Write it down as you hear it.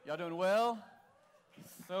Y'all doing well?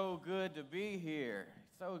 So good to be here.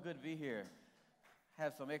 So good to be here.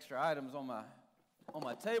 Have some extra items on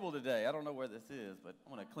my table today. I don't know where this is, but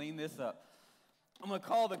I'm going to clean this up. I'm going to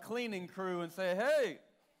call the cleaning crew and say, "Hey,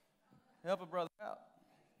 help a brother out."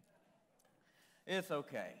 It's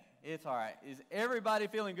okay. It's all right. Is everybody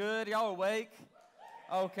feeling good? Y'all awake?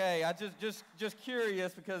 Okay. I just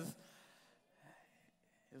curious because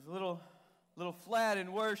it's a little flat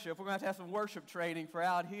in worship. We're going to have some worship training for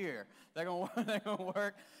out here. They're going to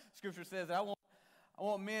work. Scripture says that I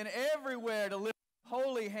want men everywhere to lift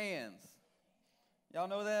holy hands. Y'all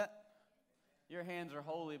know that? Your hands are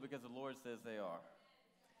holy because the Lord says they are.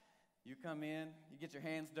 You come in, you get your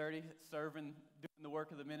hands dirty, serving, doing the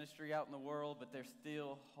work of the ministry out in the world, but they're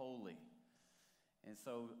still holy. And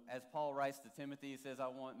so, as Paul writes to Timothy, he says, I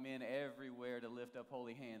want men everywhere to lift up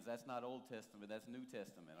holy hands. That's not Old Testament, that's New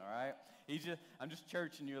Testament, all right? I'm just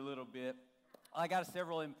churching you a little bit. I got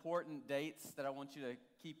several important dates that I want you to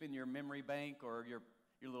keep in your memory bank or your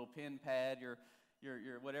little pen pad, your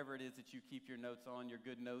whatever it is that you keep your notes on, your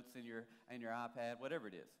good notes in your iPad, whatever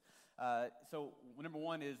it is. So, number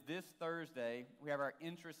one is this Thursday, we have our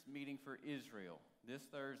interest meeting for Israel. This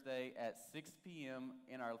Thursday at 6 p.m.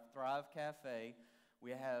 in our Thrive Cafe,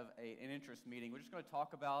 we have an interest meeting. We're just going to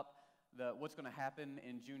talk about what's going to happen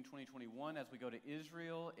in June 2021 as we go to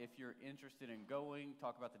Israel. If you're interested in going,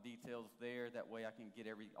 talk about the details there. That way I can get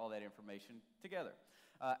all that information together.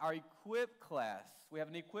 Our Equip class, we have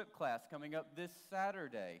an Equip class coming up this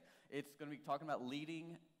Saturday. It's going to be talking about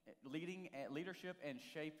leadership and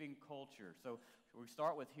shaping culture. So we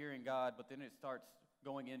start with hearing God, but then it starts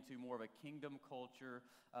going into more of a kingdom culture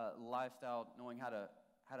lifestyle, knowing how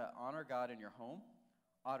to honor God in your home,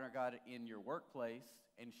 honor God in your workplace,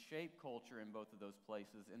 and shape culture in both of those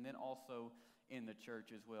places, and then also in the church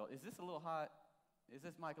as well. Is this a little hot? Is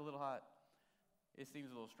this mic a little hot? It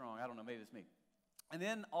seems a little strong. I don't know. Maybe it's me. And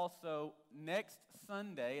then also next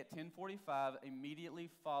Sunday at 10:45,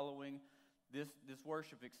 immediately following this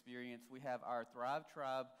worship experience, we have our Thrive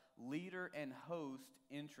Tribe leader and host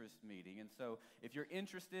interest meeting. And so if you're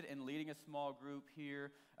interested in leading a small group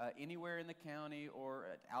here, anywhere in the county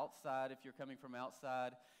or outside, if you're coming from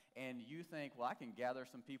outside, and you think, well, I can gather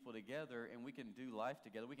some people together and we can do life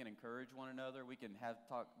together. We can encourage one another. We can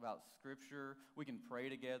talk about Scripture. We can pray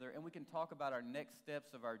together. And we can talk about our next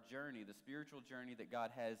steps of our journey, the spiritual journey that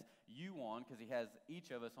God has you on, because He has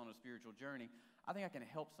each of us on a spiritual journey. I think I can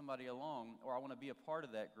help somebody along, or I want to be a part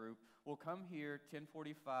of that group. We'll come here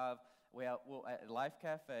 10:45. We'll at Life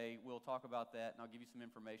Cafe. We'll talk about that, and I'll give you some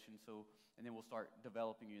information. And then we'll start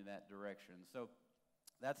developing you in that direction. So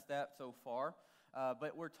that's that so far.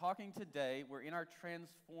 But we're talking today. We're in our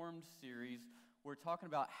Transformed series. We're talking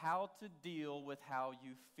about how to deal with how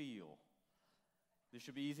you feel. This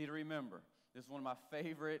should be easy to remember. This is one of my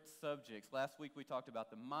favorite subjects. Last week we talked about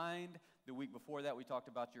the mind. The week before that we talked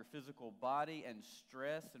about your physical body and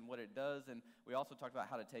stress and what it does. And we also talked about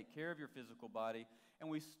how to take care of your physical body. And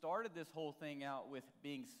we started this whole thing out with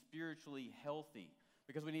being spiritually healthy.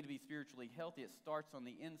 Because we need to be spiritually healthy. It starts on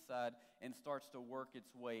the inside and starts to work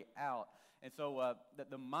its way out. And so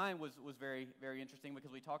the mind was very, very interesting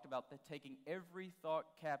because we talked about taking every thought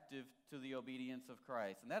captive to the obedience of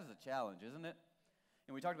Christ. And that is a challenge, isn't it?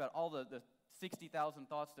 And we talked about all the 60,000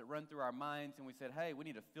 thoughts that run through our minds, and we said, hey, we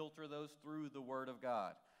need to filter those through the Word of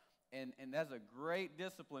God. And that's a great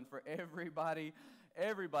discipline for everybody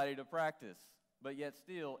to practice. But yet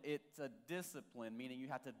still, it's a discipline, meaning you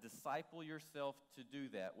have to disciple yourself to do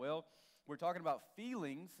that. Well, we're talking about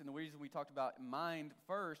feelings, and the reason we talked about mind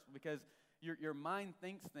first, because your mind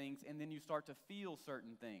thinks things, and then you start to feel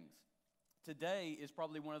certain things. Today is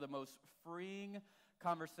probably one of the most freeing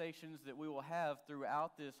conversations that we will have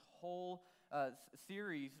throughout this whole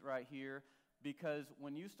series right here, because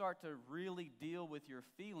when you start to really deal with your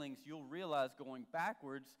feelings, you'll realize going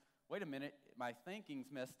backwards, wait a minute, my thinking's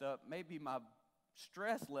messed up, maybe my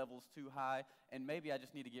stress level's too high, and maybe I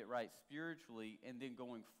just need to get right spiritually. And then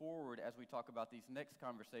going forward, as we talk about these next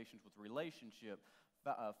conversations with relationship,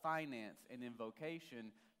 finance, and then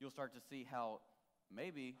vocation, you'll start to see how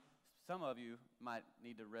maybe some of you might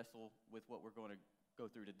need to wrestle with what we're going to go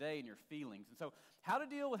through today and your feelings. And so how to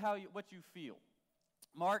deal with what you feel.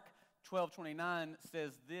 Mark 12:29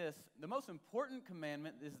 says this, the most important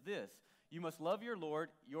commandment is this: you must love your Lord,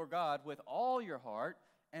 your God, with all your heart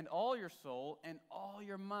and all your soul and all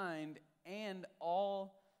your mind and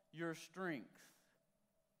all your strength.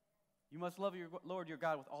 You must love your Lord, your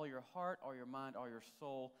God, with all your heart, all your mind, all your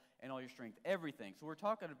soul, and all your strength. Everything. So we're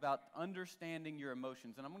talking about understanding your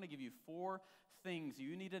emotions. And I'm going to give you 4 things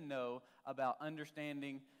you need to know about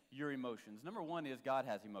understanding your emotions. Number 1 is God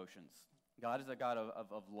has emotions. God is a God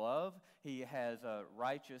of love. He has a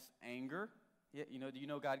righteous anger. Do you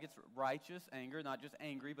know God gets righteous anger, not just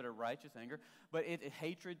angry, but a righteous anger. But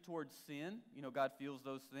hatred towards sin. God feels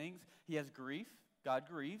those things. He has grief. God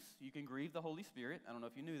grieves. You can grieve the Holy Spirit. I don't know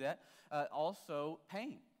if you knew that. Also,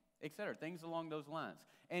 pain, etc. Things along those lines.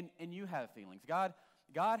 And you have feelings.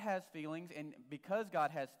 God has feelings, and because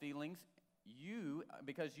God has feelings,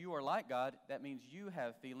 because you are like God, that means you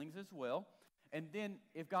have feelings as well. And then,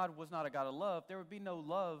 if God was not a God of love, there would be no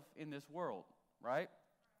love in this world, right?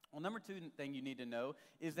 Well, number two thing you need to know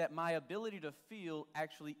is that my ability to feel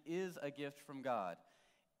actually is a gift from God.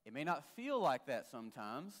 It may not feel like that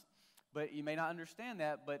sometimes, but you may not understand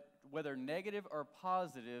that, but whether negative or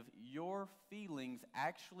positive, your feelings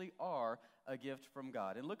actually are a gift from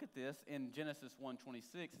God. And look at this in Genesis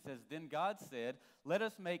 1:26. It says, "Then God said, 'Let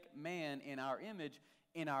us make man in our image,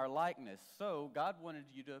 in our likeness.'" So God wanted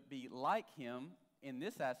you to be like him in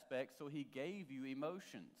this aspect, so he gave you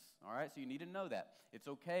emotions. All right, so you need to know that. It's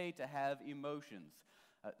okay to have emotions.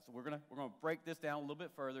 So we're gonna break this down a little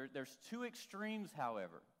bit further. There's two extremes,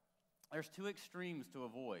 however. There's two extremes to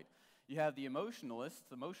avoid. You have the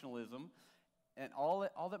emotionalists, emotionalism, and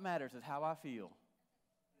all that matters is how I feel.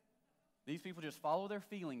 These people just follow their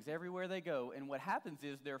feelings everywhere they go, and what happens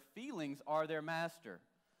is their feelings are their master.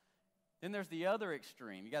 Then there's the other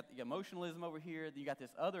extreme. You got the emotionalism over here, then you got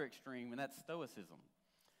this other extreme, and that's stoicism.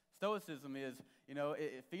 Stoicism is,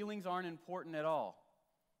 feelings aren't important at all.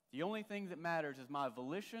 The only thing that matters is my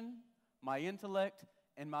volition, my intellect,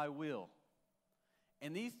 and my will.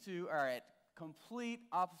 And these two are at complete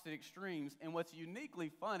opposite extremes, and what's uniquely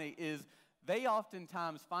funny is they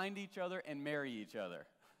oftentimes find each other and marry each other.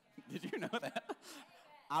 Did you know that?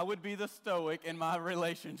 I would be the stoic in my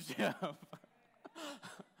relationship.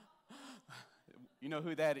 You know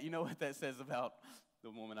what that says about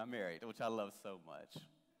the woman I married, which I love so much.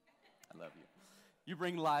 I love you. You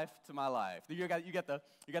bring life to my life. You got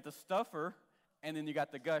the stuffer, and then you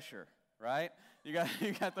got the gusher, right? You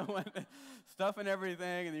got the one stuffing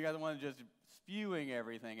everything, and you got the one just spewing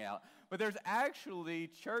everything out. But there's actually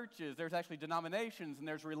churches, there's actually denominations, and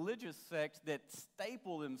there's religious sects that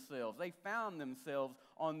staple themselves. They found themselves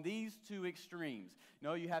on these two extremes.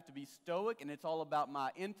 You have to be stoic, and it's all about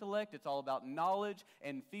my intellect, it's all about knowledge,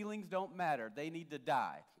 and feelings don't matter. They need to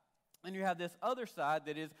die. And you have this other side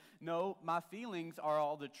that is, no, my feelings are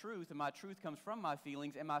all the truth, and my truth comes from my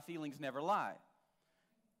feelings, and my feelings never lie.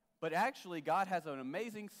 But actually, God has an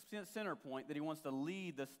amazing center point that he wants to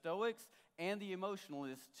lead the Stoics and the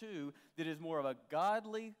emotionalists to, that is more of a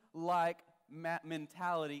godly-like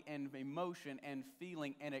mentality and emotion and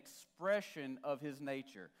feeling and expression of his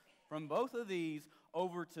nature. From both of these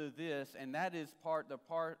over to this, and that is the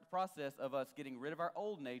process of us getting rid of our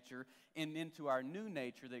old nature and into our new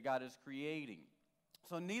nature that God is creating.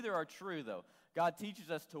 So neither are true, though. God teaches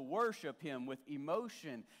us to worship him with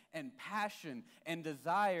emotion and passion and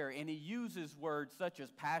desire, and he uses words such as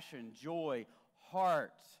passion, joy,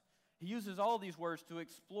 heart. He uses all these words to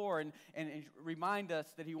explore and remind us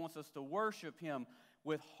that he wants us to worship him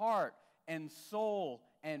with heart and soul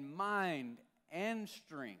and mind and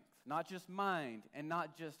strength. Not just mind and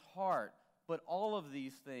not just heart, but all of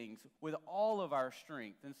these things with all of our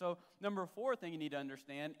strength. And so, number 4 thing you need to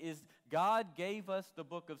understand is God gave us the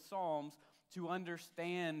book of Psalms to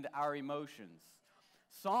understand our emotions.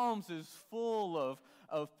 Psalms is full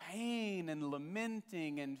of pain and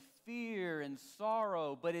lamenting and fear and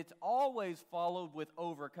sorrow, but it's always followed with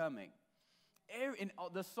overcoming.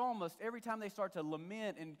 The psalmist, every time they start to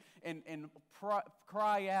lament and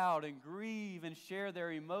cry out and grieve and share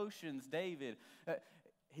their emotions, David,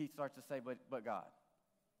 he starts to say, but God.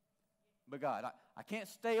 But God, I can't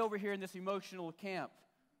stay over here in this emotional camp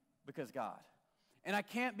because God. And I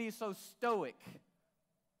can't be so stoic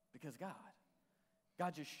because God.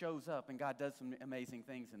 God just shows up, and God does some amazing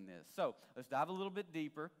things in this. So let's dive a little bit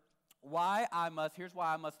deeper. Here's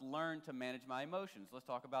why I must learn to manage my emotions. Let's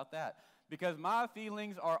talk about that. Because my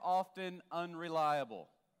feelings are often unreliable.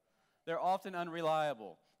 They're often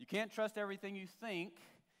unreliable. You can't trust everything you think,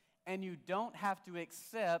 and you don't have to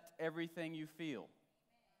accept everything you feel.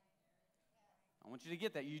 I want you to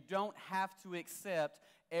get that. You don't have to accept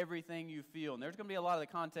everything you feel. And there's going to be a lot of the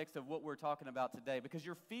context of what we're talking about today, because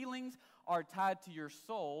your feelings are tied to your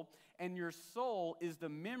soul, and your soul is the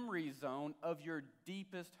memory zone of your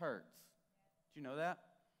deepest hurts. Did you know that?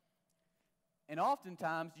 And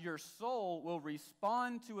oftentimes, your soul will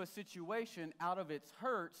respond to a situation out of its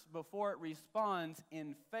hurts before it responds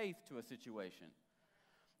in faith to a situation.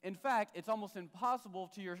 In fact, it's almost impossible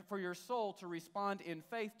for your soul to respond in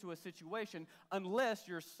faith to a situation unless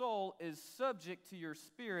your soul is subject to your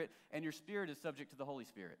spirit and your spirit is subject to the Holy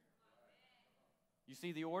Spirit. You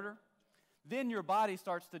see the order? Then your body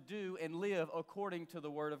starts to do and live according to the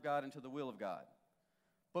Word of God and to the will of God.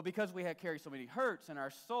 But because we have carried so many hurts in our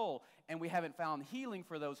soul and we haven't found healing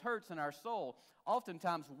for those hurts in our soul,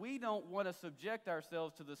 oftentimes we don't want to subject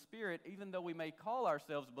ourselves to the Spirit even though we may call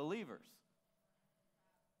ourselves believers.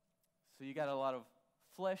 So you got a lot of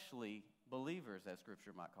fleshly believers, as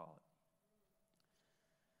Scripture might call it.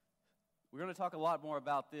 We're going to talk a lot more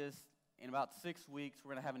about this in about 6 weeks.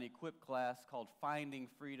 We're going to have an equip class called Finding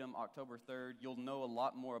Freedom, October 3rd. You'll know a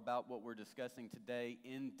lot more about what we're discussing today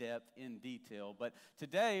in depth, in detail. But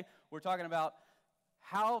today, we're talking about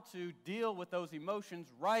how to deal with those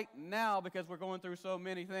emotions right now because we're going through so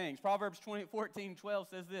many things. Proverbs 14:12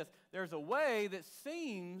 says this, "There's a way that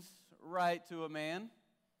seems right to a man,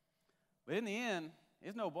 but in the end,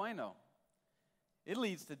 it's no bueno. It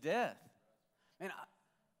leads to death."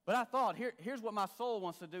 But I thought, here's what my soul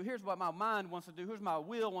wants to do. Here's what my mind wants to do. Here's my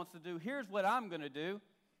will wants to do. Here's what I'm going to do.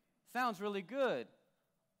 Sounds really good,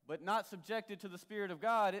 but not subjected to the Spirit of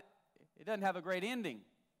God, it doesn't have a great ending.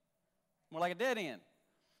 More like a dead end.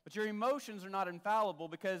 But your emotions are not infallible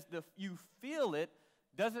because you feel it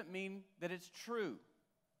doesn't mean that it's true.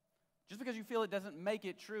 Just because you feel it doesn't make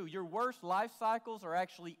it true. Your worst life cycles are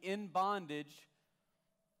actually in bondage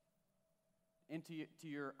to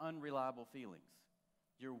your unreliable feelings.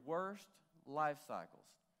 Your worst life cycles.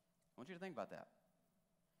 I want you to think about that.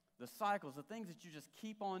 The cycles, the things that you just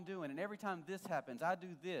keep on doing, and every time this happens, I do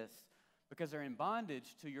this, because they're in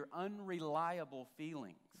bondage to your unreliable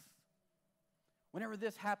feelings. Whenever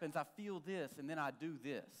this happens, I feel this, and then I do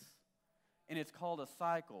this. And it's called a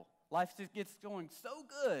cycle. Life just gets going so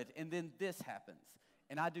good, and then this happens.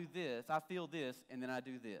 And I do this, I feel this, and then I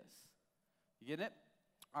do this. You getting it?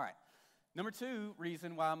 All right. Number 2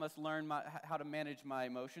 reason why I must learn how to manage my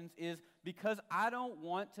emotions is because I don't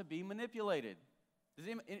want to be manipulated.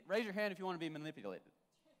 Raise your hand if you want to be manipulated.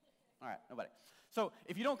 All right, nobody. So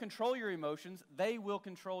if you don't control your emotions, they will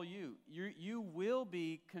control you. You will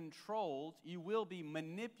be controlled. You will be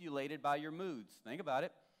manipulated by your moods. Think about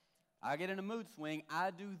it. I get in a mood swing.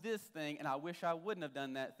 I do this thing, and I wish I wouldn't have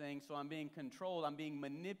done that thing, so I'm being controlled. I'm being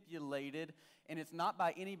manipulated, and it's not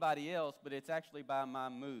by anybody else, but it's actually by my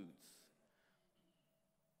moods.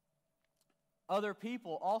 Other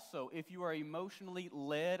people also, if you are emotionally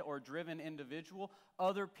led or driven individual,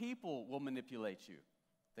 other people will manipulate you.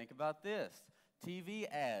 Think about this. TV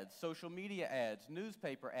ads, social media ads,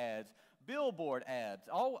 newspaper ads, billboard ads,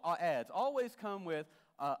 ads always come with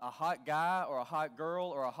a hot guy or a hot girl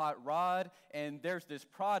or a hot rod, and there's this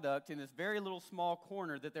product in this very little small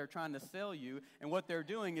corner that they're trying to sell you, and what they're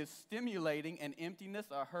doing is stimulating an emptiness,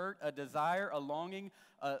 a hurt, a desire, a longing,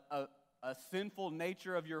 a sinful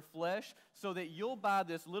nature of your flesh so that you'll buy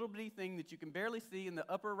this little bitty thing that you can barely see in the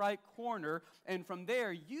upper right corner, and from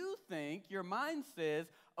there you think, your mind says,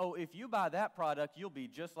 oh, if you buy that product, you'll be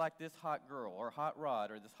just like this hot girl or hot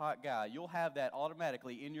rod or this hot guy. You'll have that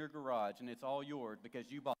automatically in your garage, and it's all yours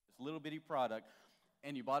because you bought this little bitty product,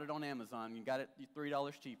 and you bought it on Amazon, and you got it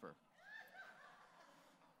 $3 cheaper.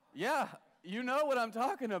 Yeah. You know what I'm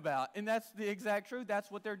talking about, and that's the exact truth. That's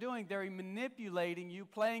what they're doing. They're manipulating you,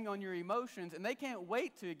 playing on your emotions, and they can't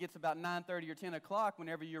wait till it gets about 9:30 or 10 o'clock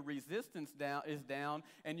whenever your resistance is down,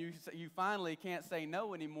 and you finally can't say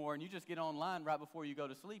no anymore, and you just get online right before you go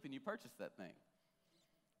to sleep, and you purchase that thing.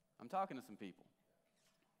 I'm talking to some people.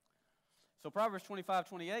 So Proverbs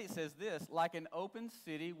 25:28 says this, like an open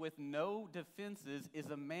city with no defenses is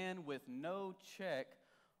a man with no check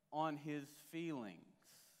on his feelings.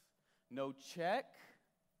 No check,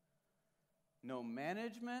 no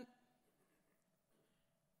management,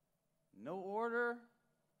 no order,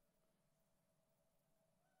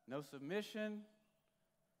 no submission,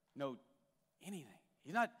 no anything.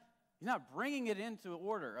 He's not bringing it into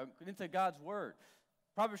order, into God's word.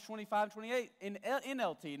 Proverbs 25:28 in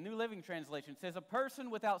NLT, New Living Translation, says, a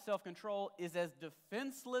person without self-control is as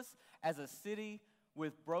defenseless as a city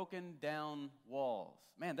with broken down walls.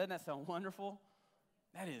 Man, doesn't that sound wonderful?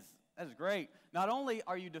 That is great. Not only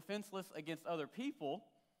are you defenseless against other people,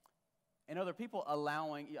 and other people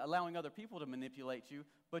allowing other people to manipulate you,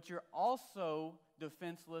 but you're also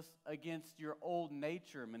defenseless against your old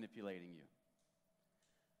nature manipulating you.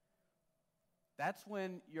 That's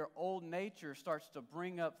when your old nature starts to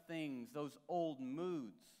bring up things, those old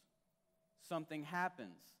moods. Something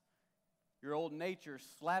happens. Your old nature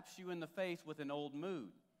slaps you in the face with an old mood,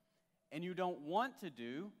 and you don't want to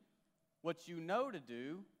do what you know to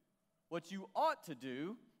do, what you ought to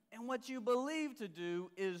do, and what you believe to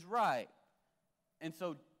do is right. And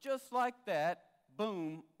so just like that,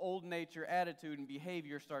 boom, old nature attitude and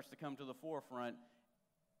behavior starts to come to the forefront.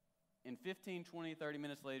 And 15, 20, 30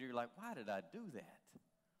 minutes later, you're like, why did I do that?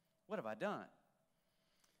 What have I done?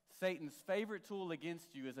 Satan's favorite tool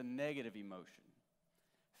against you is a negative emotion.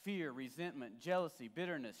 Fear, resentment, jealousy,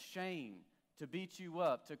 bitterness, shame, to beat you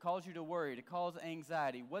up, to cause you to worry, to cause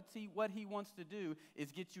anxiety. What he wants to do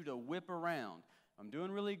is get you to whip around. I'm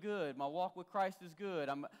doing really good. My walk with Christ is good.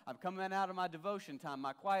 I'm coming out of my devotion time,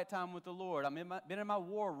 my quiet time with the Lord. Been in my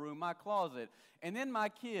war room, my closet. And then my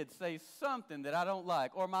kids say something that I don't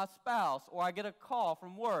like, or my spouse, or I get a call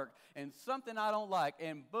from work, and something I don't like,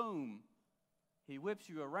 and boom, he whips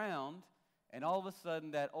you around, and all of a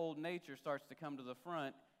sudden that old nature starts to come to the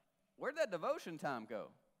front. Where'd that devotion time go?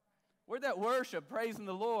 Where'd that worship, praising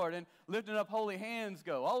the Lord and lifting up holy hands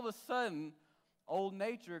go? All of a sudden, old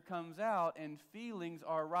nature comes out and feelings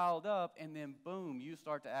are riled up, and then boom, you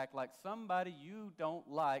start to act like somebody you don't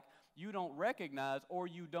like, you don't recognize, or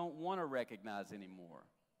you don't want to recognize anymore,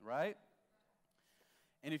 right?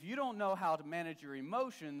 And if you don't know how to manage your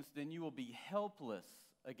emotions, then you will be helpless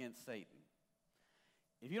against Satan.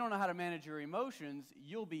 If you don't know how to manage your emotions,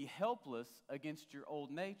 you'll be helpless against your old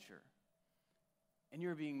nature. And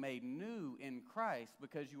you're being made new in Christ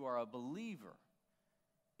because you are a believer.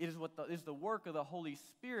 It is the work of the Holy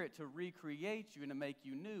Spirit to recreate you and to make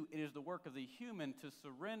you new. It is the work of the human to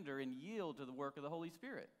surrender and yield to the work of the Holy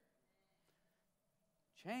Spirit.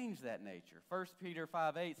 Change that nature. 1 Peter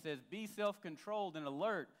 5:8 says, be self-controlled and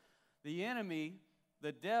alert. The enemy,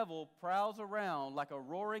 the devil, prowls around like a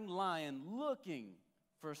roaring lion looking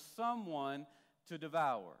for someone to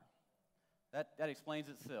devour. That explains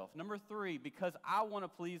itself. Number 3, because I want to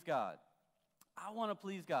please God. I want to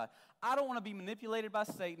please God. I don't want to be manipulated by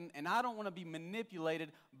Satan, and I don't want to be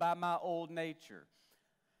manipulated by my old nature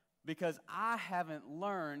because I haven't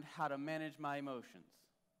learned how to manage my emotions.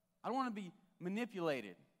 I don't want to be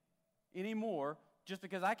manipulated anymore just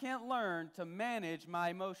because I can't learn to manage my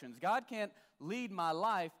emotions. God can't lead my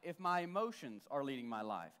life if my emotions are leading my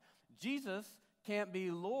life. Jesus can't be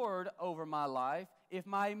Lord over my life if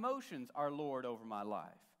my emotions are Lord over my life.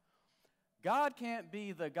 God can't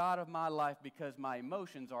be the God of my life because my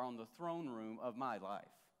emotions are on the throne room of my life.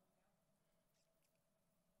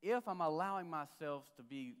 If I'm allowing myself to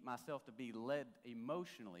be led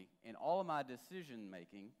emotionally in all of my decision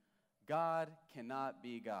making, God cannot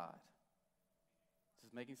be God. This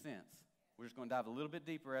is making sense. We're just going to dive a little bit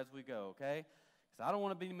deeper as we go, okay? Because I don't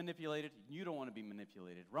want to be manipulated. You don't want to be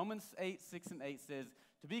manipulated. Romans 8:6-8 says,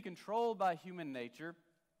 to be controlled by human nature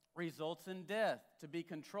results in death. To be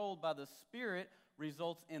controlled by the Spirit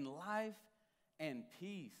results in life and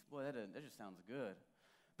peace. Boy, that just sounds good.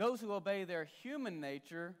 Those who obey their human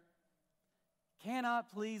nature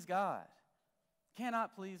cannot please God.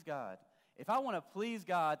 Cannot please God. If I want to please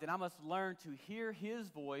God, then I must learn to hear His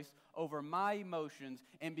voice over my emotions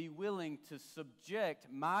and be willing to subject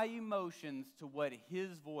my emotions to what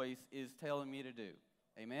His voice is telling me to do.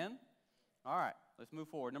 Amen? All right, let's move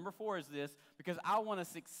forward. Number 4 is this, because I want to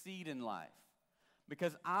succeed in life.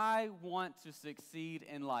 Because I want to succeed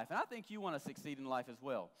in life. And I think you want to succeed in life as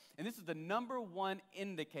well. And this is the number 1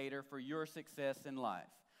 indicator for your success in life.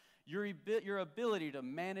 Your ability to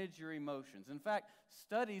manage your emotions. In fact,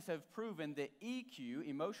 studies have proven that EQ,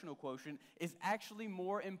 emotional quotient, is actually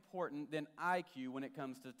more important than IQ when it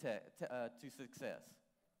comes to success.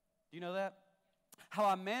 Do you know that? How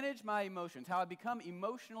I manage my emotions, how I become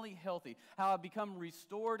emotionally healthy, how I become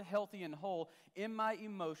restored, healthy, and whole in my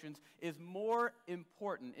emotions is more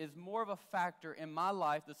important, is more of a factor in my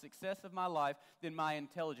life, the success of my life, than my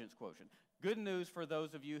intelligence quotient. Good news for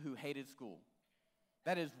those of you who hated school.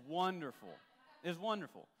 That is wonderful. It's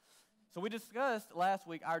wonderful. So we discussed last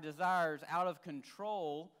week our desires out of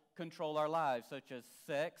control our lives, such as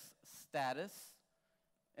sex, status,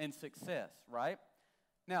 and success, right?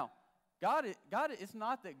 Now, it's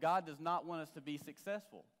not that God does not want us to be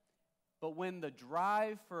successful, but when the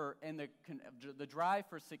drive for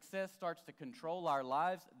success starts to control our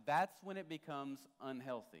lives, that's when it becomes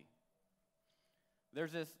unhealthy.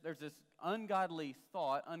 There's this ungodly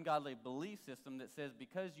thought, ungodly belief system that says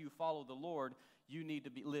because you follow the Lord, you need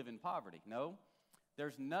to live in poverty. No,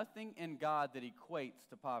 there's nothing in God that equates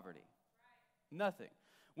to poverty. Nothing.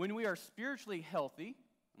 When we are spiritually healthy,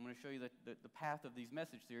 I'm going to show you the path of these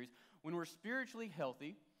message series. When we're spiritually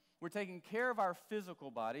healthy, we're taking care of our physical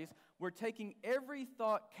bodies, we're taking every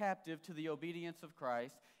thought captive to the obedience of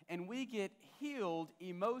Christ, and we get healed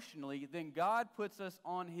emotionally, then God puts us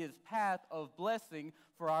on His path of blessing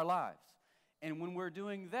for our lives. And when we're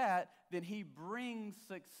doing that, then He brings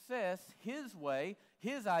success His way,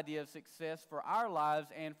 His idea of success for our lives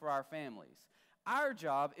and for our families. Our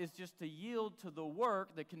job is just to yield to the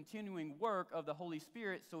work, the continuing work of the Holy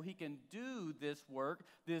Spirit, so He can do this work,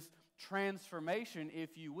 this transformation,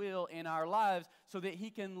 if you will, in our lives, so that He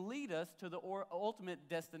can lead us to the ultimate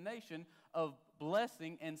destination of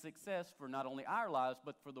blessing and success for not only our lives,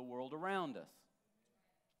 but for the world around us.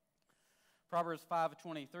 Proverbs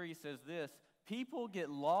 5:23 says this, people get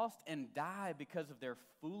lost and die because of their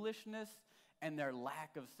foolishness and their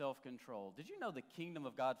lack of self-control. Did you know the kingdom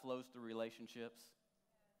of God flows through relationships?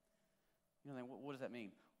 You know, what does that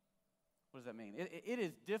mean? What does that mean? It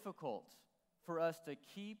is difficult for us to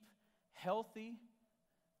keep healthy,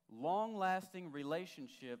 long-lasting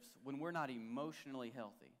relationships when we're not emotionally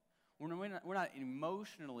healthy, when we're not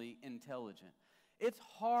emotionally intelligent. It's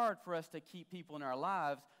hard for us to keep people in our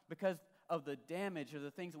lives because of the damage or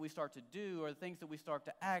the things that we start to do or the things that we start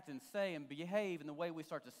to act and say and behave and the way we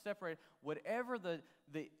start to separate. Whatever the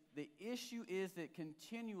issue is that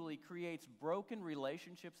continually creates broken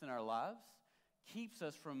relationships in our lives, keeps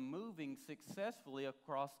us from moving successfully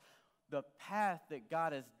across the path that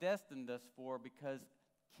God has destined us for, because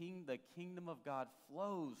the kingdom of God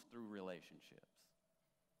flows through relationships.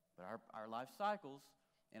 But our life cycles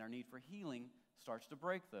and our need for healing starts to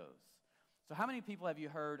break those. So how many people have you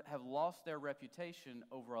heard have lost their reputation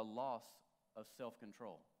over a loss of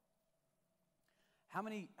self-control? How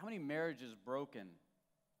many marriages broken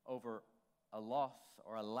over a loss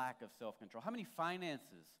or a lack of self-control? How many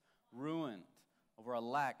finances ruined over a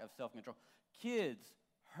lack of self-control? Kids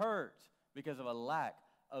hurt because of a lack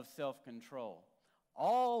of self-control.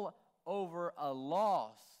 All over a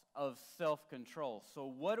loss of self-control. So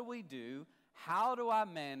what do? How do I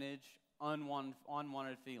manage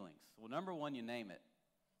unwanted feelings? Well, number one, you name it.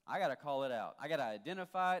 I got to call it out. I got to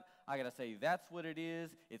identify it. I got to say that's what it is.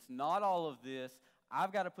 It's not all of this.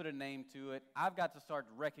 I've got to put a name to it. I've got to start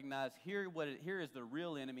to recognize here is the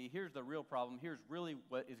real enemy. Here's the real problem. Here's really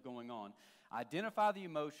what is going on. Identify the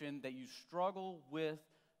emotion that you struggle with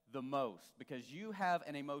the most, because you have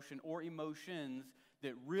an emotion or emotions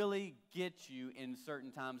that really get you in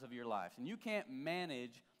certain times of your life. And you can't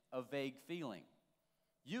manage a vague feeling.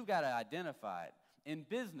 You've got to identify it. In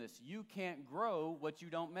business, you can't grow what you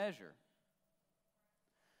don't measure.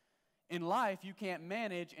 In life, you can't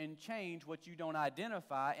manage and change what you don't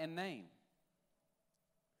identify and name.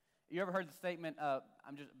 You ever heard the statement,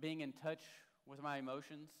 I'm just being in touch with my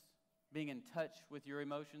emotions? Being in touch with your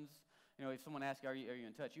emotions? You know, if someone asks, are you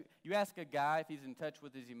in touch? You ask a guy if he's in touch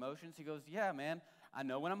with his emotions. He goes, yeah, man, I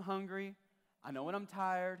know when I'm hungry, I know when I'm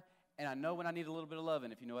tired, and I know when I need a little bit of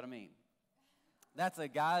loving, if you know what I mean. That's a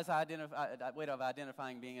guy's way of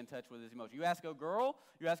identifying being in touch with his emotions. You ask a girl,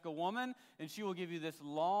 you ask a woman, and she will give you this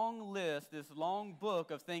long list, this long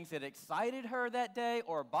book of things that excited her that day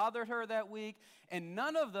or bothered her that week, and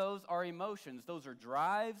none of those are emotions. Those are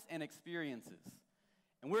drives and experiences.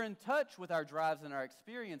 And we're in touch with our drives and our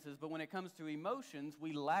experiences, but when it comes to emotions,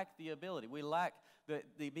 we lack the ability. We lack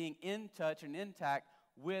the being in touch and intact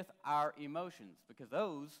with our emotions, because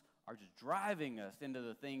those are just driving us into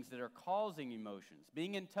the things that are causing emotions.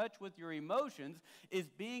 Being in touch with your emotions is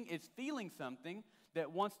feeling something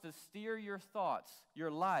that wants to steer your thoughts,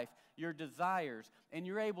 your life, your desires, and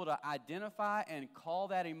you're able to identify and call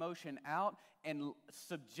that emotion out and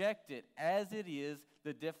subject it as it is,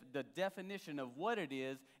 the definition of what it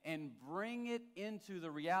is, and bring it into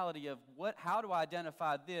the reality of how do I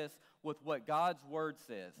identify this with what God's Word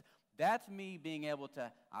says. That's me being able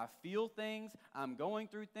to, I feel things, I'm going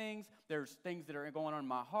through things, there's things that are going on in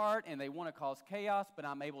my heart and they want to cause chaos, but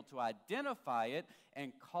I'm able to identify it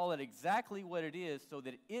and call it exactly what it is so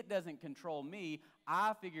that it doesn't control me.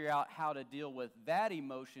 I figure out how to deal with that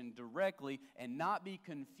emotion directly and not be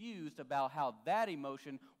confused about how that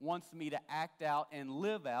emotion wants me to act out and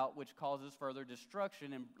live out, which causes further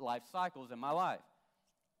destruction in life cycles in my life.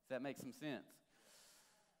 Does that make some sense?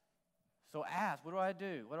 So ask, what do I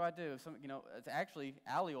do? What do I do? It's actually,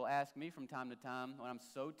 Allie will ask me from time to time when I'm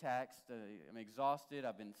so taxed, I'm exhausted,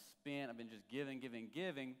 I've been spent, I've been just giving.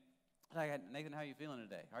 Like, Nathan, how are you feeling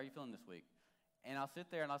today? How are you feeling this week? And I'll sit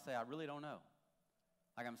there and I'll say, I really don't know.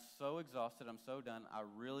 Like, I'm so exhausted, I'm so done, I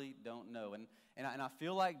really don't know. And I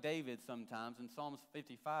feel like David sometimes. In Psalms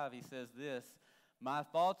 55, he says this, my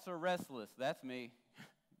thoughts are restless. That's me.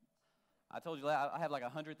 I told you I have like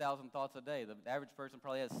 100,000 thoughts a day. The average person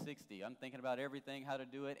probably has 60. I'm thinking about everything, how to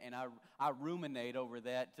do it, and I ruminate over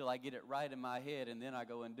that till I get it right in my head, and then I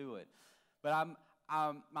go and do it. But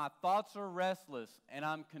my thoughts are restless, and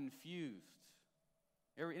I'm confused.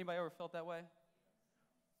 Anybody ever felt that way?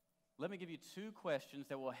 Let me give you 2 questions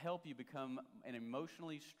that will help you become an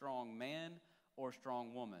emotionally strong man or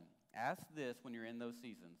strong woman. Ask this when you're in those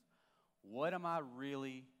seasons. What am I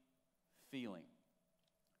really feeling.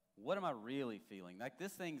 What am I really feeling? Like,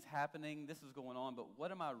 this thing's happening, this is going on, but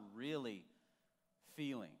what am I really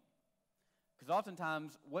feeling? Because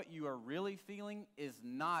oftentimes, what you are really feeling is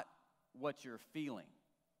not what you're feeling,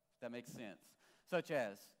 if that makes sense. Such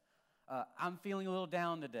as, I'm feeling a little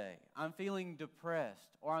down today, I'm feeling depressed,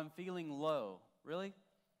 or I'm feeling low. Really?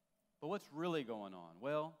 But what's really going on?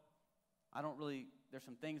 Well, there's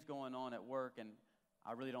some things going on at work, and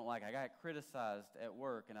I really don't like it. I got criticized at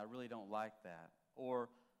work, and I really don't like that. Or,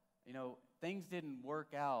 things didn't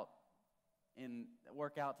work out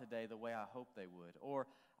today the way I hoped they would. Or,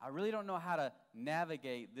 I really don't know how to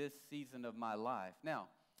navigate this season of my life. Now,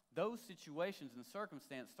 those situations and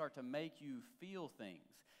circumstances start to make you feel things.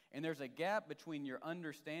 And there's a gap between your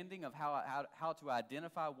understanding of how to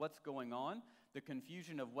identify what's going on, the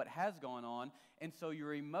confusion of what has gone on, and so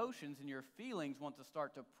your emotions and your feelings want to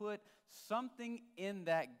start to put something in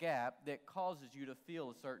that gap that causes you to feel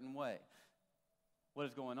a certain way. What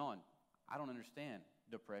is going on? I don't understand.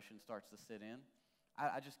 Depression starts to sit in.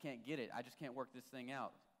 I just can't get it. I just can't work this thing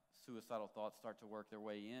out. Suicidal thoughts start to work their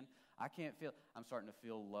way in. I'm starting to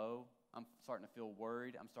feel low. I'm starting to feel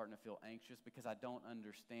worried. I'm starting to feel anxious because I don't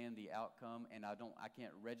understand the outcome, and I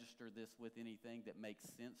can't register this with anything that makes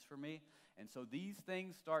sense for me. And so these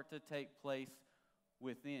things start to take place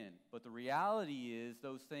within. But the reality is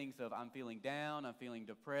those things of I'm feeling down, I'm feeling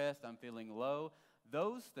depressed, I'm feeling low,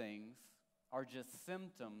 those things are just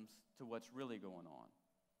symptoms to what's really going on.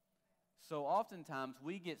 So oftentimes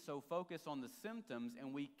we get so focused on the symptoms,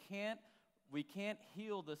 and we can't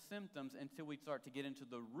heal the symptoms until we start to get into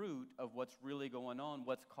the root of what's really going on,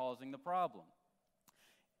 what's causing the problem.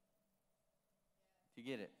 Do you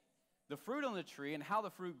get it? The fruit on the tree and how the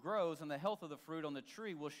fruit grows and the health of the fruit on the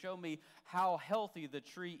tree will show me how healthy the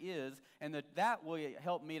tree is, and that will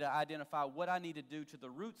help me to identify what I need to do to the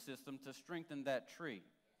root system to strengthen that tree.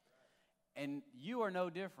 And you are no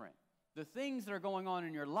different. The things that are going on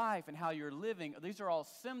in your life and how you're living, these are all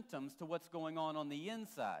symptoms to what's going on the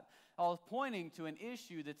inside. All pointing to an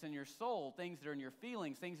issue that's in your soul, things that are in your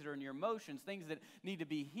feelings, things that are in your emotions, things that need to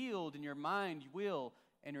be healed in your mind, will,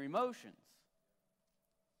 and your emotions.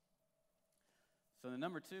 So the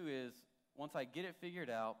number 2 is, once I get it figured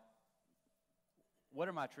out, what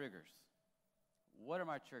are my triggers? What are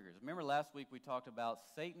my triggers? Remember last week we talked about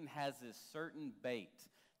Satan has this certain bait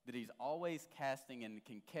that he's always casting and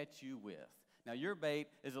can catch you with. Now, your bait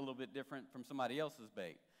is a little bit different from somebody else's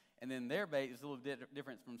bait. And then their bait is a little bit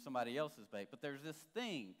different from somebody else's bait. But there's this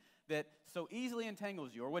thing that so easily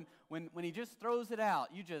entangles you. Or when he just throws it out,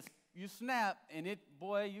 you snap, and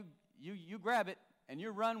you grab it, and you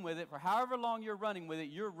run with it. For however long you're running with it,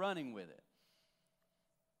 you're running with it.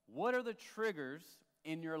 What are the triggers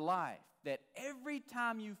in your life that every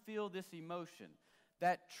time you feel this emotion,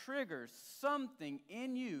 that triggers something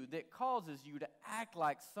in you that causes you to act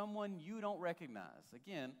like someone you don't recognize?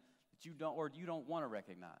 Again, that you don't want to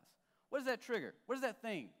recognize. What does that trigger? What is that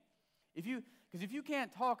thing? Because if you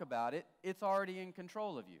can't talk about it, it's already in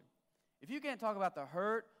control of you. If you can't talk about the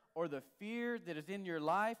hurt or the fear that is in your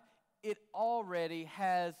life, it already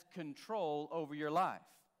has control over your life.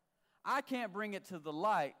 I can't bring it to the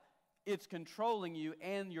light. It's controlling you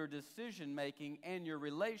and your decision-making and your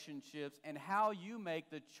relationships and how you make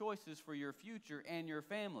the choices for your future and your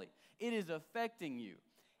family. It is affecting you,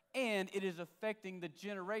 and it is affecting the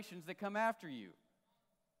generations that come after you.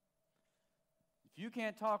 If you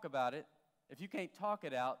can't talk about it, if you can't talk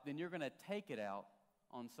it out, then you're going to take it out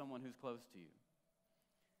on someone who's close to you.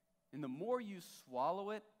 And the more you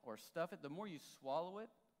swallow it or stuff it, the more you swallow it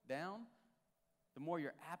down, the more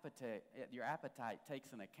your appetite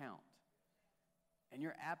takes an account. And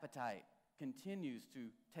your appetite continues to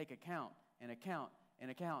take account and account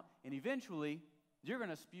and account. And eventually, you're going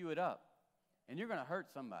to spew it up. And you're going to hurt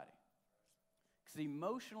somebody. Because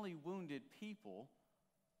emotionally wounded people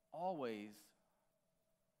always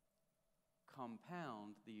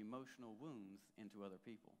compound the emotional wounds into other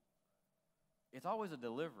people. It's always a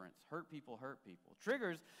deliverance. Hurt people hurt people.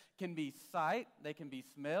 Triggers can be sight, they can be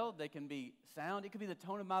smell, they can be sound, it could be the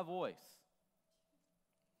tone of my voice.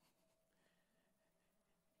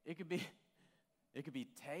 It could be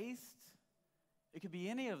taste. It could be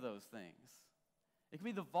any of those things. It could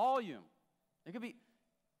be the volume. It could be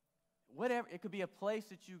whatever. It could be a place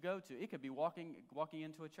that you go to. It could be walking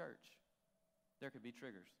into a church. There could be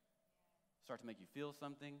triggers. Start to make you feel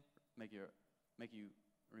something, make you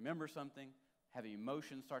remember something, have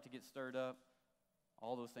emotions start to get stirred up.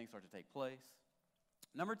 All those things start to take place.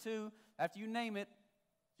 Number 2, after you name it,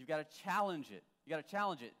 you've got to challenge it. You got to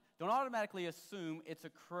challenge it. Don't automatically assume it's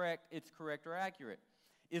correct or accurate.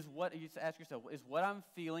 You ask yourself, is what I'm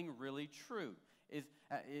feeling really true?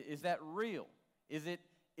 Is that real? Is it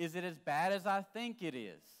as bad as I think it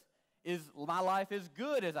is? Is my life as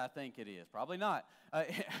good as I think it is? Probably not.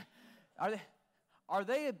 Are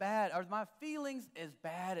they bad? Are my feelings as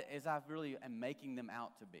bad as I really am making them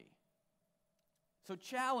out to be? So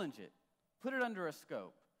challenge it. Put it under a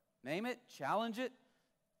scope. Name it, challenge it,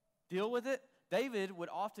 deal with it. David would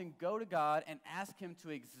often go to God and ask him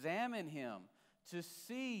to examine him to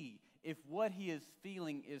see if what he is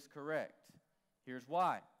feeling is correct. Here's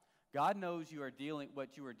why. God knows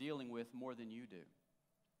what you are dealing with more than you do.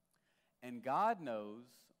 And God knows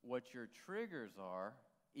what your triggers are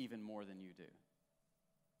even more than you do.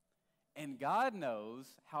 And God knows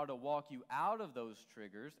how to walk you out of those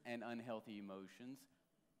triggers and unhealthy emotions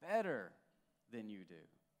better than you do.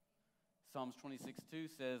 Psalms 26:2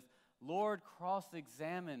 says, Lord,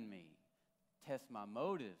 cross-examine me, test my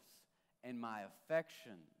motives and my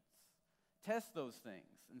affections. Test those things.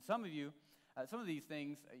 And some of these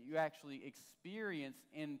things you actually experience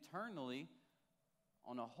internally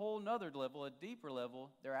on a whole nother level, a deeper level.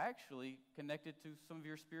 They're actually connected to some of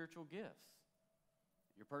your spiritual gifts,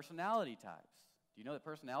 your personality types. Do you know that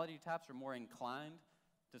personality types are more inclined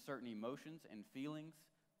to certain emotions and feelings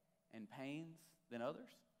and pains than others?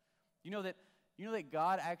 You know that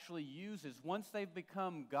God actually uses, once they've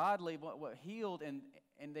become godly, healed, and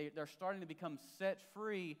they're starting to become set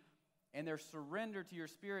free, and they're surrendered to your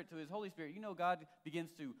Spirit, to His Holy Spirit, you know God begins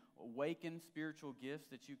to awaken spiritual gifts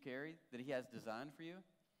that you carry, that He has designed for you.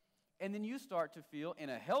 And then you start to feel, in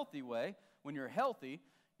a healthy way, when you're healthy,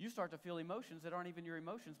 you start to feel emotions that aren't even your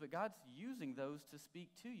emotions, but God's using those to speak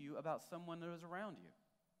to you about someone that is around you.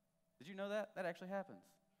 Did you know that? That actually happens.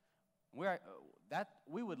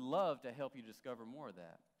 We would love to help you discover more of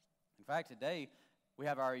that. In fact, today, we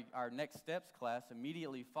have our Next Steps class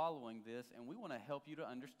immediately following this, and we want to help you to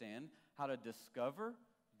understand how to discover,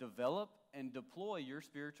 develop, and deploy your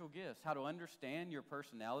spiritual gifts, how to understand your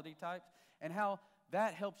personality types, and how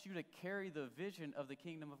that helps you to carry the vision of the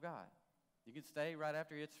kingdom of God. You can stay right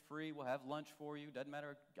after. It's free. We'll have lunch for you. Doesn't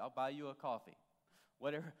matter. I'll buy you a coffee.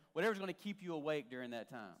 Whatever's going to keep you awake during that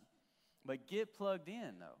time. But get plugged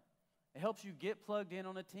in, though. It helps you get plugged in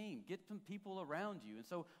on a team. Get some people around you. And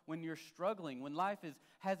so when you're struggling, when life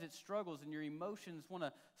has its struggles and your emotions want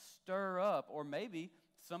to stir up, or maybe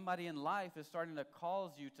somebody in life is starting to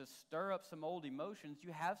cause you to stir up some old emotions,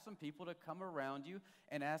 you have some people to come around you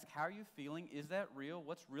and ask, how are you feeling? Is that real?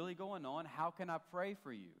 What's really going on? How can I pray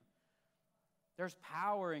for you? There's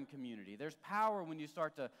power in community. There's power when you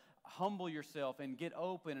start to humble yourself and get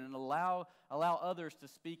open and allow others to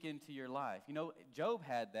speak into your life. You know, Job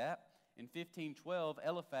had that. In 15:12,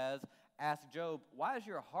 Eliphaz asked Job, why has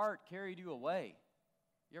your heart carried you away?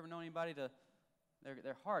 You ever know anybody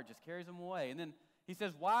their heart just carries them away? And then he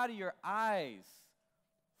says, why do your eyes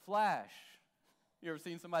flash? You ever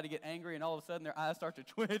seen somebody get angry and all of a sudden their eyes start to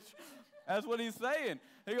twitch? That's what he's saying.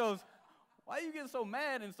 He goes, why do you get so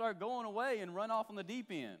mad and start going away and run off on the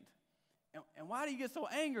deep end? And why do you get so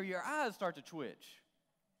angry your eyes start to twitch?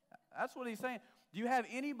 That's what he's saying. Do you have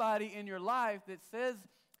anybody in your life that says,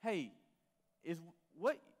 hey, is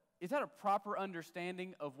that a proper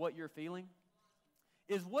understanding of what you're feeling?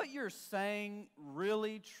 Is what you're saying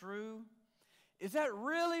really true? Is that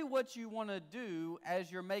really what you want to do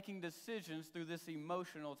as you're making decisions through this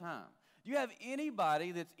emotional time? Do you have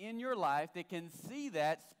anybody that's in your life that can see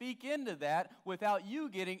that, speak into that, without you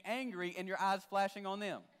getting angry and your eyes flashing on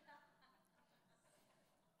them?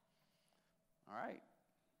 All right.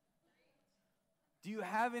 Do you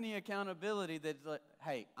have any accountability that's like,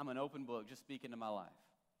 hey, I'm an open book, just speak into my life?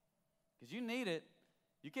 Because you need it.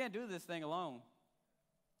 You can't do this thing alone.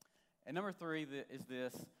 And number three is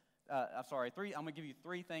this. I'm going to give you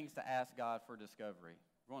three things to ask God for discovery.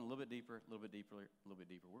 We're going a little bit deeper, a little bit deeper, a little bit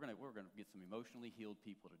deeper. We're going to get some emotionally healed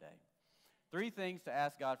people today. Three things to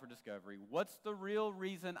ask God for discovery. What's the real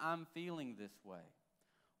reason I'm feeling this way?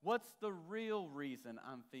 What's the real reason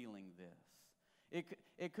I'm feeling this?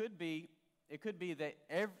 It could be that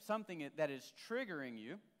something that is triggering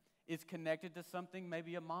you is connected to something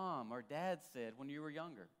maybe a mom or dad said when you were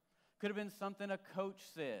younger. Could have been something a coach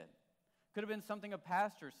said. Could have been something a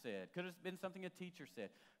pastor said. Could have been something a teacher said.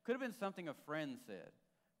 Could have been something a friend said.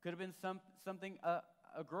 Could have been something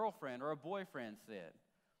a girlfriend or a boyfriend said.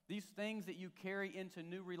 These things that you carry into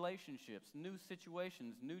new relationships, new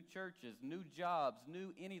situations, new churches, new jobs,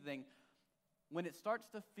 new anything. When it starts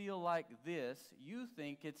to feel like this, you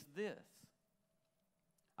think it's this.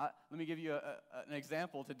 Let me give you an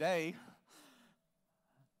example. Today,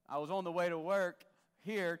 I was on the way to work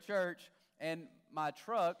here, church, and my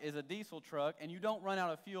truck is a diesel truck, and you don't run out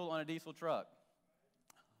of fuel on a diesel truck.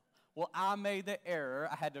 Well, I made the error.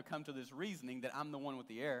 I had to come to this reasoning that I'm the one with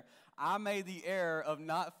the error. I made the error of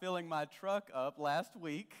not filling my truck up last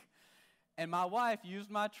week, and my wife used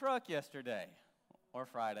my truck yesterday, or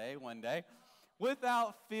Friday, one day,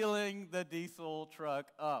 without filling the diesel truck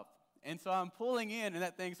up. And so I'm pulling in, and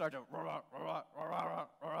that thing starts to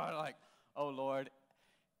like, oh, Lord.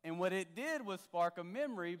 And what it did was spark a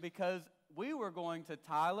memory, because we were going to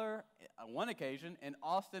Tyler on one occasion and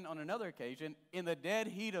Austin on another occasion in the dead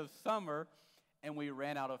heat of summer, and we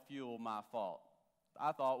ran out of fuel. My fault.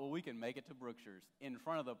 I thought, well, we can make it to Brookshire's. In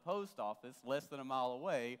front of the post office, less than a mile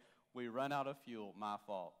away, we run out of fuel. My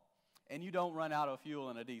fault. And you don't run out of fuel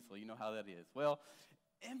in a diesel. You know how that is. Well,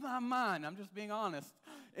 in my mind, I'm just being honest,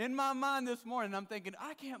 in my mind this morning, I'm thinking,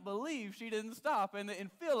 I can't believe she didn't stop and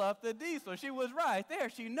fill up the diesel. She was right there.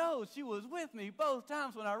 She knows. She was with me both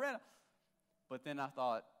times when I ran. But then I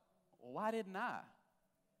thought, well, why didn't I?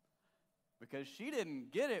 Because she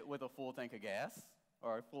didn't get it with a full tank of gas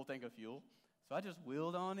or a full tank of fuel. So I just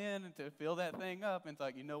wheeled on in to fill that thing up and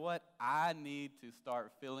thought, you know what? I need to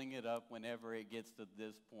start filling it up whenever it gets to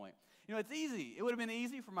this point. You know, it's easy. It would have been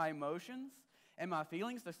easy for my emotions and my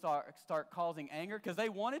feelings to start causing anger, because they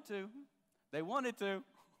wanted to. They wanted to.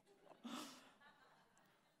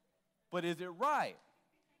 But is it right?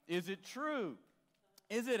 Is it true?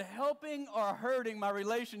 Is it helping or hurting my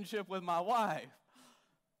relationship with my wife?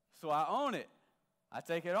 So I own it. I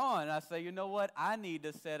take it on, and I say, you know what? I need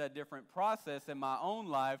to set a different process in my own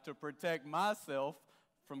life to protect myself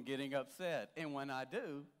from getting upset. And when I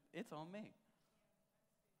do, it's on me.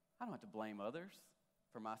 I don't have to blame others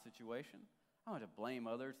for my situation. I don't have to blame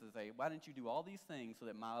others to say, why didn't you do all these things so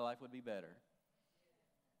that my life would be better?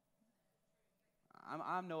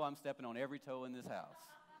 I know I'm stepping on every toe in this house.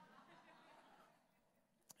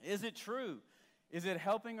 Is it true? Is it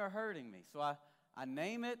helping or hurting me? So I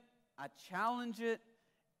name it, I challenge it,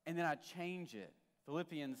 and then I change it.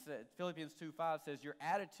 Philippians 2:5 says, your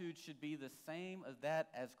attitude should be the same as that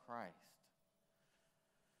as Christ.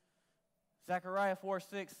 Zechariah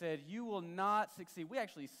 4:6 said, you will not succeed. We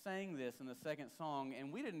actually sang this in the second song,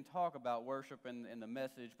 and we didn't talk about worship in the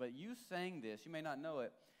message, but you sang this. You may not know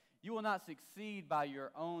it. You will not succeed by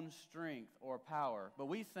your own strength or power. But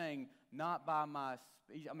we sang, but my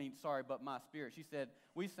spirit. She said,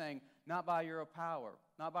 we sang, not by your power,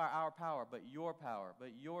 not by our power, but your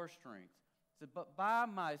strength. Said, but by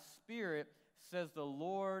my spirit, says the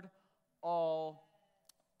Lord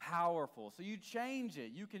all-powerful. So you change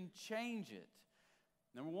it. You can change it.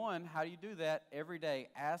 Number one, how do you do that? Every day,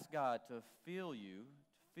 ask God to fill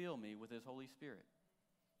me with His Holy Spirit.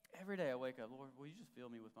 Every day I wake up, Lord, will you just fill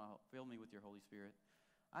me with your Holy Spirit?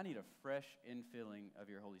 I need a fresh infilling of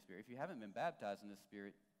your Holy Spirit. If you haven't been baptized in this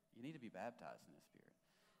Spirit, you need to be baptized in this Spirit.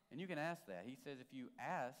 And you can ask that. He says, if you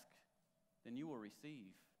ask, then you will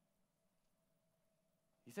receive.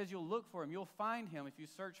 He says you'll look for Him. You'll find Him if you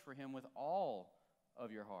search for Him with all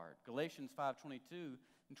of your heart. Galatians 5:22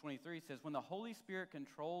 and 23 says, when the Holy Spirit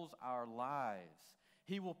controls our lives,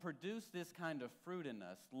 He will produce this kind of fruit in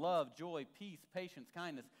us: love, joy, peace, patience,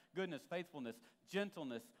 kindness, goodness, faithfulness,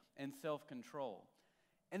 gentleness, and self-control.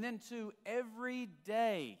 And then two, every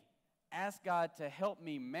day, ask God to help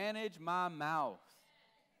me manage my mouth.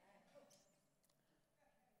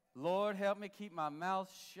 Lord, help me keep my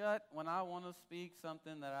mouth shut when I want to speak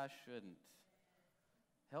something that I shouldn't.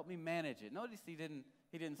 Help me manage it. Notice he didn't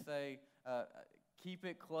say keep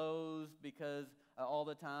it closed because all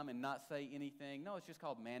the time and not say anything. No, it's just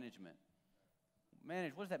called management.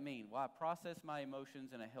 Manage, what does that mean? Well, I process my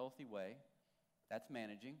emotions in a healthy way. That's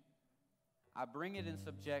managing. I bring it in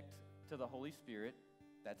subject to the Holy Spirit.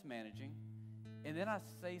 That's managing. And then I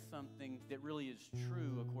say something that really is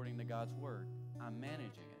true according to God's Word. I'm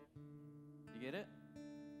managing it. You get it?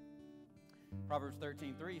 Proverbs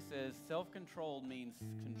 13:3 says, self-control means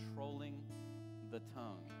controlling the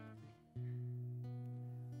tongue.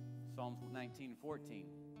 Psalms 19:14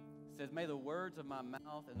 says, may the words of my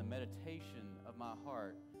mouth and the meditation of my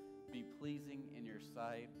heart be pleasing in your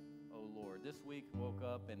sight, O Lord. This week woke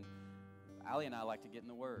up, and Allie and I like to get in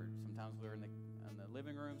the Word. Sometimes we're in the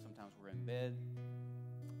living room, sometimes we're in bed.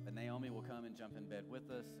 But Naomi will come and jump in bed with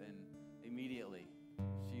us, and immediately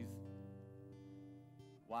she's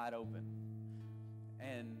wide open.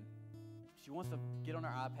 And she wants to get on her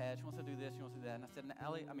iPad. She wants to do this. She wants to do that. And I said,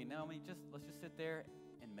 Naomi, let's just sit there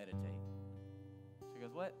and meditate. She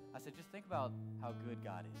goes, what? I said, just think about how good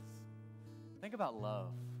God is. Think about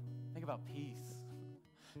love. Think about peace.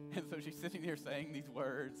 And so she's sitting there saying these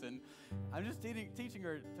words, and I'm just teaching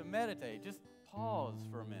her to meditate. Just pause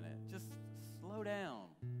for a minute. Just slow down.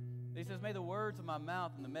 He says, may the words of my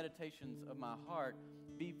mouth and the meditations of my heart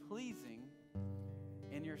be pleasing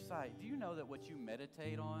in your sight. Do you know that what you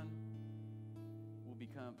meditate on will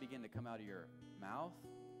begin to come out of your mouth?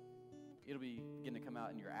 It'll begin to come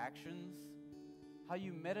out in your actions. How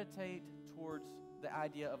you meditate towards the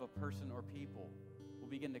idea of a person or people will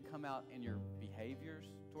begin to come out in your behaviors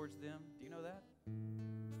towards them. Do you know that?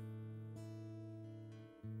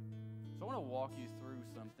 So I want to walk you through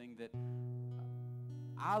something that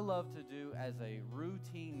I love to do as a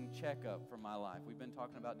routine checkup for my life. We've been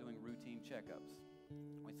talking about doing routine checkups.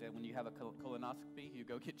 We said when you have a colonoscopy, you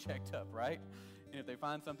go get checked up, right? And if they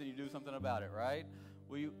find something, you do something about it, right?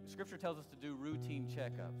 Scripture tells us to do routine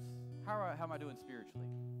checkups. How am I doing spiritually?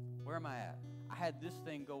 Where am I at? I had this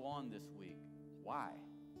thing go on this week. Why?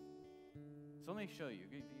 So let me show you.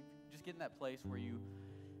 Just get in that place where you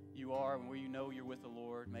are and where you know you're with the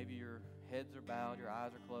Lord. Maybe your heads are bowed, your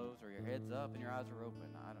eyes are closed, or your head's up and your eyes are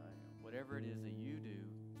open. I don't know. Whatever it is that you do,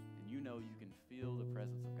 and you know you can feel the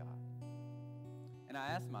presence of God. And I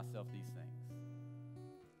ask myself these things.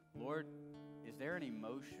 Lord, is there an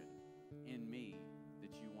emotion in me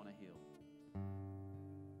that you want to heal?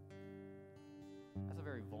 That's a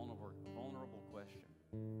very vulnerable question.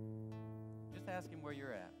 Just ask him where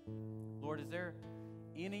you're at. Lord, is there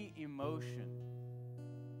any emotion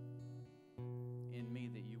in me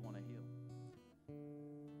that you want to heal?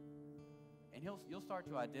 And you'll start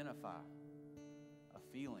to identify a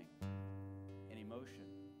feeling, an emotion,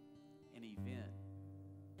 an event,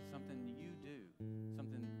 something you do,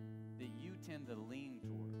 something that you tend to lean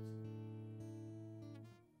towards.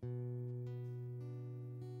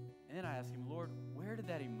 And then I ask him, Lord, where did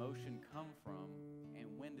that emotion come from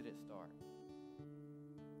and when did it start?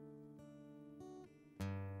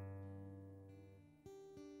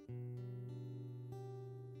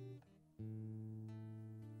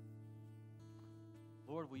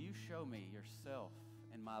 Lord, will you show me yourself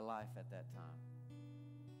in my life at that time?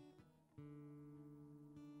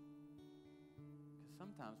 Because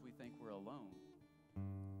sometimes we think we're alone,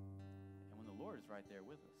 and when the Lord is right there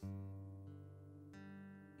with us.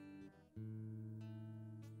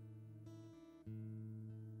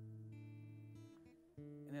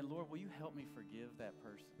 And then, Lord, will you help me forgive that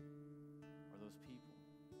person or those people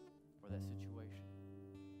or that situation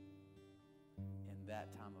in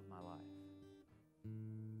that time of my life?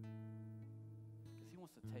 Because he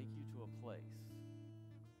wants to take you to a place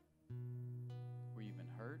where you've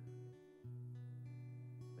been hurt,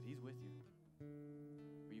 but he's with you.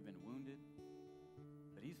 Where you've been wounded,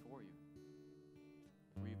 but he's for you.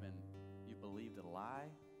 Where you've believed a lie,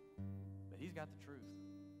 but he's got the truth.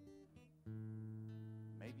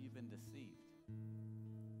 Maybe you've been deceived,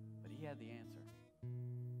 but he had the answer.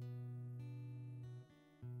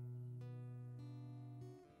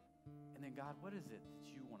 And then, God, what is it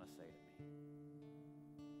that you want to say to me?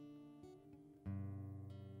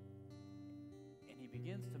 And he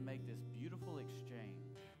begins to make this beautiful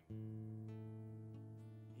exchange.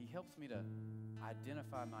 He helps me to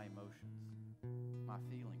identify my emotions, my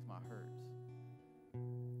feelings, my hurts.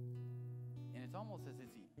 And it's almost as if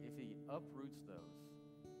he uproots those.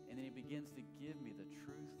 And then he begins to give me the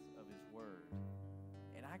truth of his word.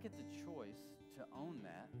 And I get the choice to own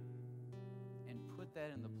that and put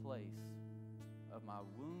that in the place of my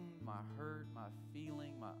wound, my hurt, my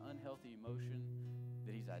feeling, my unhealthy emotion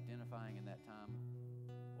that he's identifying in that time,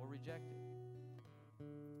 or reject it.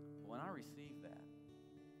 When I receive that,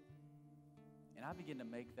 and I begin to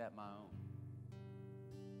make that my own,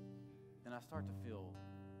 then I start to feel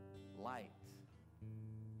light.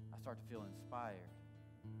 I start to feel inspired.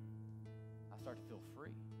 I start to feel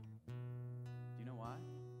free. Do you know why?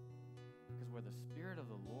 Because where the Spirit of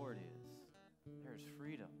the Lord is, there is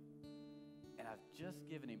freedom. And I've just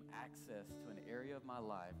given him access to an area of my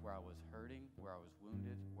life where I was hurting, where I was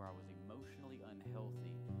wounded, where I was emotionally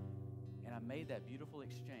unhealthy. And I made that beautiful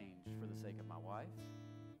exchange for the sake of my wife,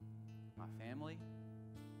 my family,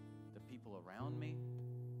 the people around me,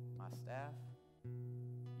 my staff,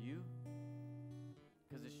 you.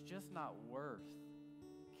 Because it's just not worth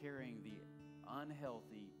carrying the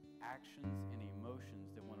unhealthy actions and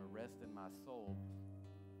emotions that want to rest in my soul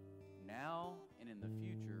now and in the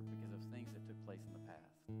future because of things that took place in the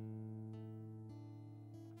past.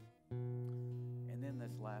 And then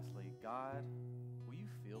this lastly, God, will you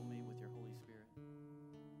fill me with your Holy Spirit?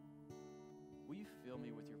 Will you fill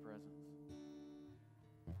me with your presence?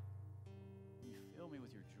 Will you fill me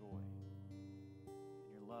with your joy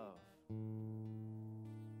and your love?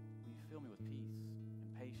 Will you fill me with peace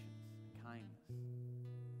and patience and kindness,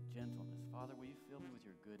 gentleness? Father, will you fill me with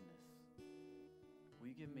your goodness? Will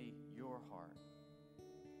you give me your heart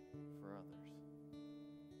for others?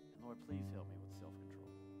 And Lord, please help me with self-control.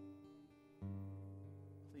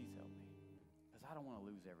 Please help me. Because I don't want to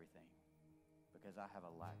lose everything because I have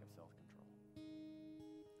a lack of self-control.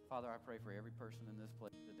 Father, I pray for every person in this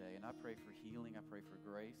place today, and I pray for healing. I pray for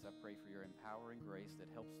grace. I pray for your empowering grace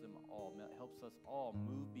that helps us all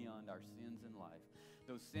move beyond our sins in life,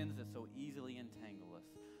 those sins that so easily entangle us.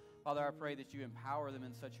 Father, I pray that you empower them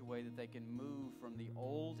in such a way that they can move from the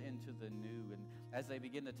old into the new. And as they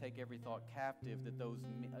begin to take every thought captive, that those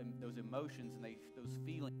emotions and those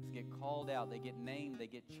feelings get called out, they get named, they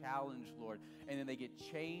get challenged, Lord, and then they get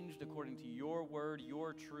changed according to your word,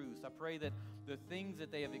 your truths. I pray that the things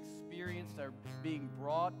that they have experienced are being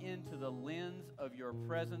brought into the lens of your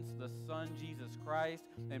presence, the Son, Jesus Christ,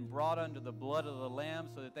 and brought under the blood of the Lamb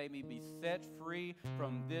so that they may be set free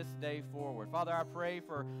from this day forward. Father, I pray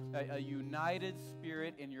for a united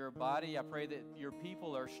spirit in your body. I pray that your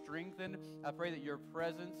people are strengthened. I pray that your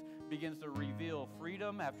presence begins to reveal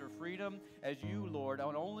freedom after freedom as you, Lord,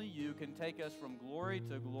 and only you can take us from glory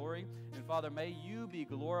to glory. And Father, may you be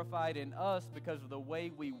glorified in us because of the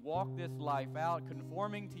way we walk this life out,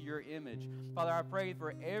 conforming to your image. Father, I pray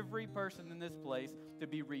for every person in this place to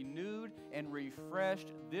be renewed and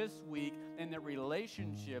refreshed this week, and that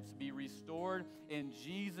relationships be restored in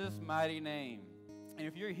Jesus' mighty name. And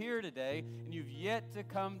if you're here today and you've yet to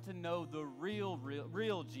come to know the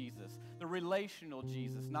real Jesus, the relational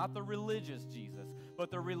Jesus, not the religious Jesus, but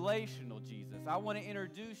the relational Jesus, I want to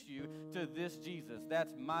introduce you to this Jesus.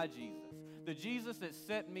 That's my Jesus. The Jesus that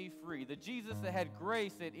set me free, the Jesus that had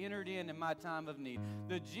grace that entered in my time of need,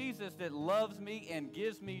 the Jesus that loves me and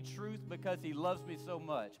gives me truth because he loves me so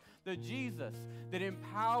much, the Jesus that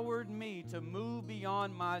empowered me to move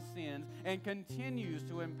beyond my sins and continues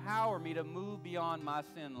to empower me to move beyond my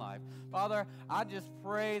sin life. Father, I just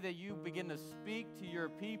pray that you begin to speak to your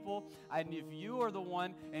people, and if you are the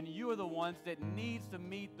one and you are the ones that needs to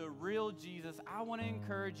meet the real Jesus, I want to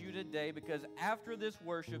encourage you today, because after this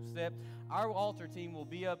worship set, our altar team will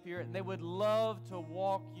be up here, and they would love to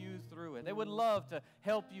walk you through it. They would love to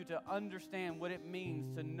help you to understand what it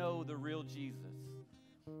means to know the real Jesus.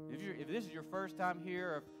 If this is your first time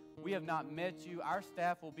here, or if we have not met you, our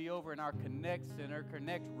staff will be over in our Connect Center,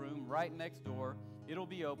 Connect room right next door. It'll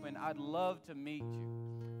be open. I'd love to meet you.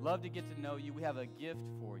 Love to get to know you. We have a gift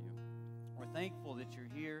for you. We're thankful that you're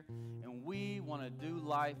here, and we want to do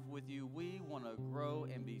life with you. We want to grow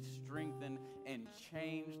and be strengthened and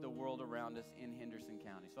change the world around us in Henderson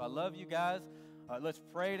County. So I love you guys. Let's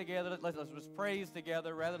pray together. Let's praise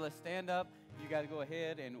together. Let's stand up. You got to go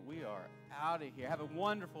ahead, and we are out of here. Have a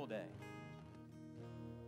wonderful day.